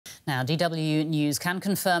Now, DW News can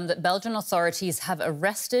confirm that Belgian authorities have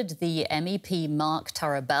arrested the MEP Marc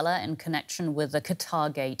Tarabella in connection with the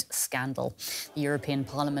Qatargate scandal. The European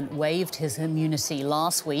Parliament waived his immunity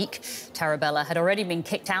last week. Tarabella had already been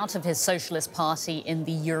kicked out of his Socialist Party in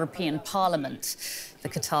the European Parliament. The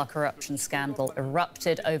Qatar corruption scandal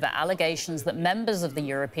erupted over allegations that members of the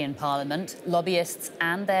European Parliament, lobbyists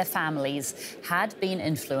and their families had been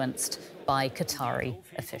influenced by Qatari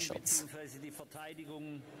officials.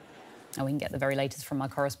 And we can get the very latest from our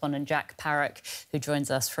correspondent, Jack Parrock, who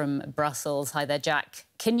joins us from Brussels. Hi there, Jack.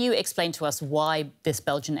 Can you explain to us why this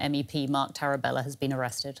Belgian MEP, Marc Tarabella, has been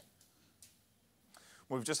arrested?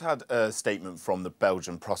 We've just had a statement from the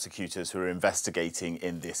Belgian prosecutors who are investigating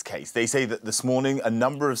in this case. They say that this morning a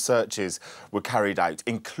number of searches were carried out,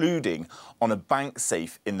 including on a bank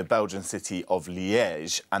safe in the Belgian city of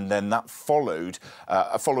Liège, and then that following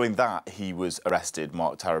that he was arrested,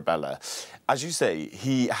 Marc Tarabella. As you say,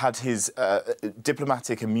 he had his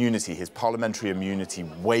diplomatic immunity, his parliamentary immunity,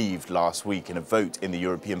 waived last week in a vote in the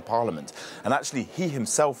European Parliament. And actually, he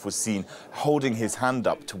himself was seen holding his hand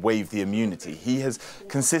up to waive the immunity. He has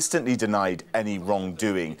consistently denied any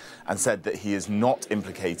wrongdoing and said that he is not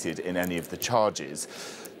implicated in any of the charges.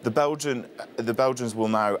 The Belgians will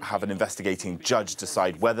now have an investigating judge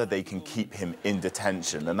decide whether they can keep him in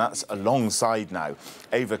detention. And that's alongside now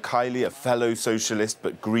Eva Kaili, a fellow socialist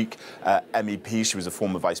but Greek MEP. She was a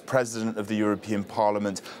former vice president of the European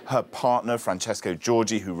Parliament. Her partner, Francesco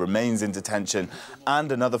Giorgi, who remains in detention,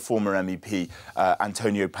 and another former MEP,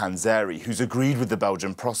 Antonio Panzeri, who's agreed with the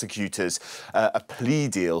Belgian prosecutors a plea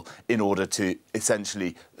deal in order to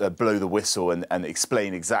essentially blow the whistle and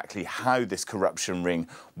explain exactly how this corruption ring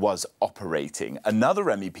was operating. Another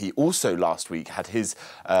MEP also last week had his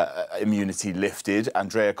immunity lifted,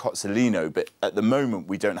 Andrea Cozzolino, but at the moment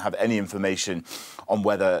we don't have any information on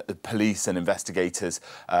whether the police and investigators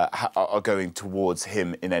are going towards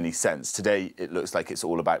him in any sense. Today it looks like it's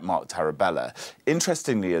all about Marc Tarabella.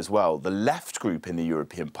 Interestingly as well, the left group in the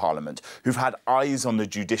European Parliament, who've had eyes on the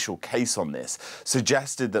judicial case on this,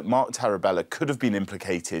 suggested that Marc Tarabella could have been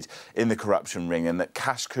implicated in the corruption ring and that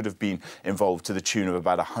cash could have been involved to the tune of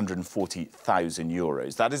about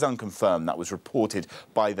 €140,000. That is unconfirmed. That was reported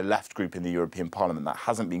by the left group in the European Parliament. That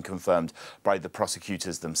hasn't been confirmed by the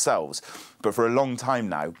prosecutors themselves. But for a long time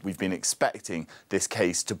now, we've been expecting this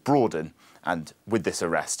case to broaden, and with this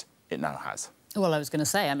arrest, it now has. Well, I was going to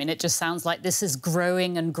say, I mean, it just sounds like this is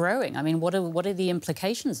growing and growing. I mean, what are the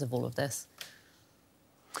implications of all of this?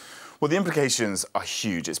 Well, the implications are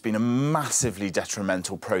huge. It's been a massively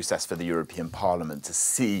detrimental process for the European Parliament to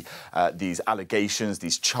see these allegations,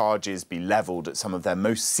 these charges be levelled at some of their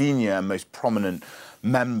most senior and most prominent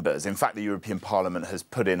members. In fact, the European Parliament has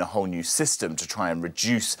put in a whole new system to try and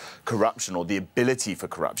reduce corruption, or the ability for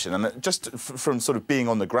corruption. And just from sort of being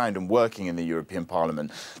on the ground and working in the European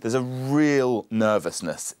Parliament, there's a real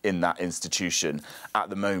nervousness in that institution at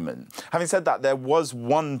the moment. Having said that, there was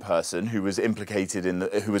one person who was implicated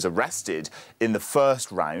who was arrested in the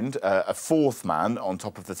first round, a fourth man on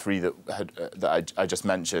top of the three that I just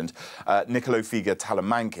mentioned, Nicolo Figa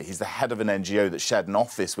Talamanca. He's the head of an NGO that shared an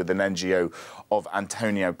office with an NGO of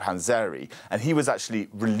Antonio Panzeri, and he was actually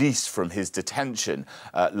released from his detention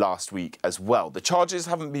last week as well. The charges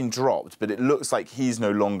haven't been dropped, but it looks like he's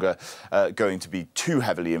no longer going to be too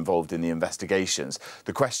heavily involved in the investigations.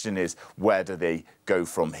 The question is, where do they go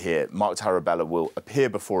from here? Marc Tarabella will appear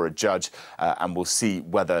before a judge, and we'll see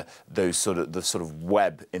whether the sort of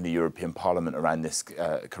web in the European Parliament around this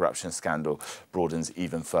corruption scandal broadens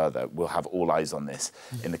even further. We'll have all eyes on this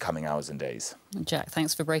in the coming hours and days. Jack,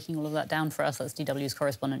 thanks for breaking all of that down for us. That's DW's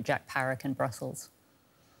correspondent Jack Parrock in Brussels.